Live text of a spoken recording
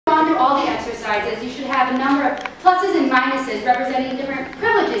through all the exercises, you should have a number of pluses and minuses representing different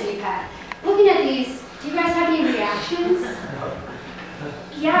privileges you've had. Looking at these, do you guys have any reactions?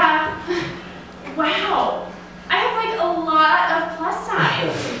 Yeah. Wow. I have like a lot of plus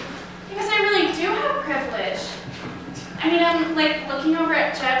signs. Because I really do have privilege. I mean, I'm like looking over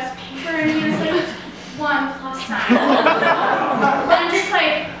at Jeb's paper and he was like, 1 plus sign. And I'm just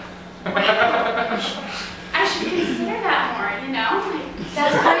like, I should consider that more, you know?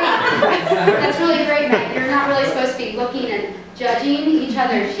 That's great. That's really great, Meg. You're not really supposed to be looking and judging each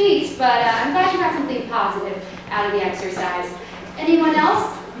other's sheets, but I'm glad you got something positive out of the exercise. Anyone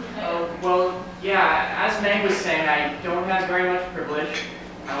else? Well, yeah, as Meg was saying, I don't have very much privilege.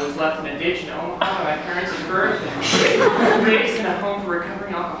 I was left in a ditch in Omaha by my parents at birth and raised in a home for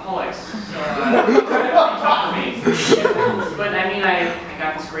recovering alcoholics. So, it's really tough for me. But I mean, I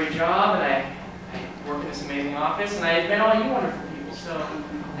got this great job and I work in this amazing office and I've met all you wonderful people, so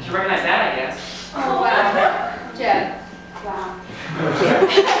I should recognize that, I guess. Oh, wow. Jeb. Wow.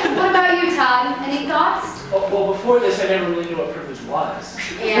 What about you, Todd? Any thoughts? Well, before this, I never really knew what privilege was.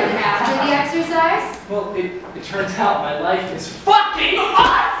 And after the exercise? Well, it turns out my life is fucking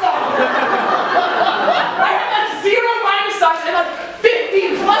awesome! I have like 0 minus signs and like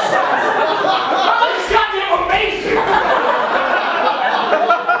 15 plus signs! My life is goddamn amazing!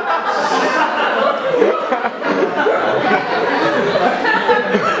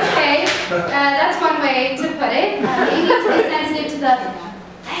 Okay, that's one way to put it. Maybe to be sensitive to the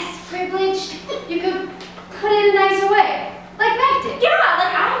less privileged, you could put it in a nicer way. Like Meg did. Yeah,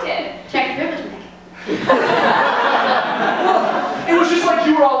 like I did. Check your privilege, Meg. It was just like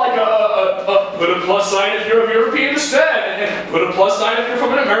you were all like, put a plus sign if you're of European descent, and put a plus sign if you're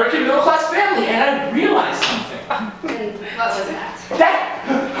from an American middle-class family, and I realized something. And what was that?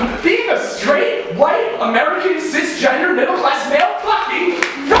 That being a straight, white, American, cisgender, middle-class male fucking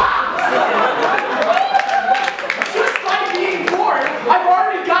rocks! Just by being born, I've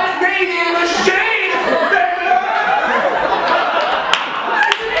already got it made in the shade!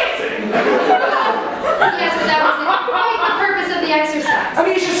 It's amazing! Yes, but that wasn't quite the purpose of the exercise. I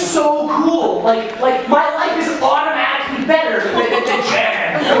mean, it's just so cool. Like my life is automatically better than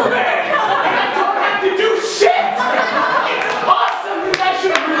Jen or Meg. And I don't have to do shit! It's awesome! You guys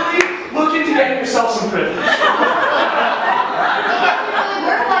should really look into getting yourself some privilege. It doesn't really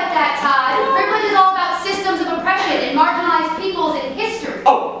work like that, Todd. Privilege is all about systems of oppression and marginalized peoples in history.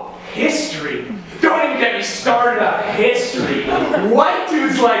 Oh, history? Don't even get me started on history. White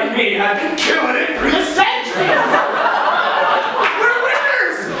dudes like me have been killing it through the centuries. We're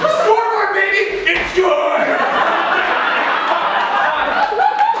winners! Scoreboard, baby! It's good!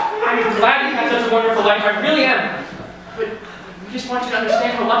 I'm glad you had such a wonderful life, I really am. But we just want you to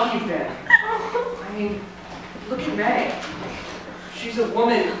understand how lucky you've been. I mean, look at Meg. She's a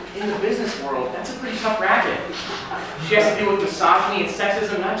woman in the business world. That's a pretty tough racket. She has to deal with misogyny and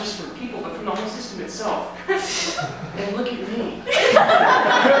sexism, not just from people, but from the whole system itself. And look at me.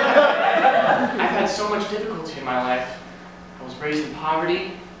 I've had so much difficulty in my life. I was raised in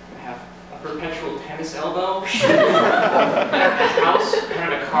poverty. I have a perpetual tennis elbow. I don't have a house. I don't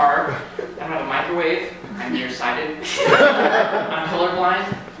have a car. I don't have a microwave. I'm nearsighted. I'm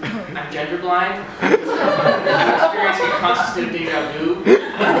colorblind. I'm gender blind. I'm experiencing a constant state of deja vu.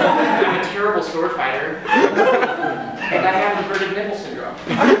 I'm a terrible sword fighter. And I have inverted nipple syndrome.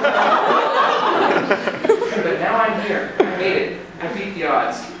 But now I'm here. I made it. I beat the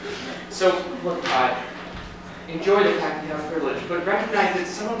odds. So, look, Todd, enjoy the fact that you have privilege, but recognize that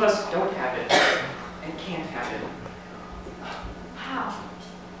some of us don't have it and can't have it. Wow.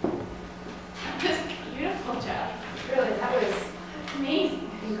 That was beautiful, Jeb. Really, that was Amazing.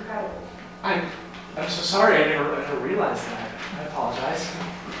 incredible. I'm so sorry. I never realized that. I apologize.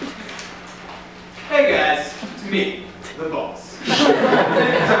 Hey guys, it's me, the boss. Sorry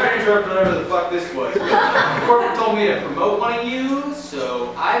to interrupt whatever the fuck this was. The corporate told me to promote one of you,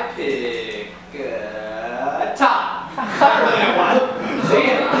 so I pick Todd. I really don't want to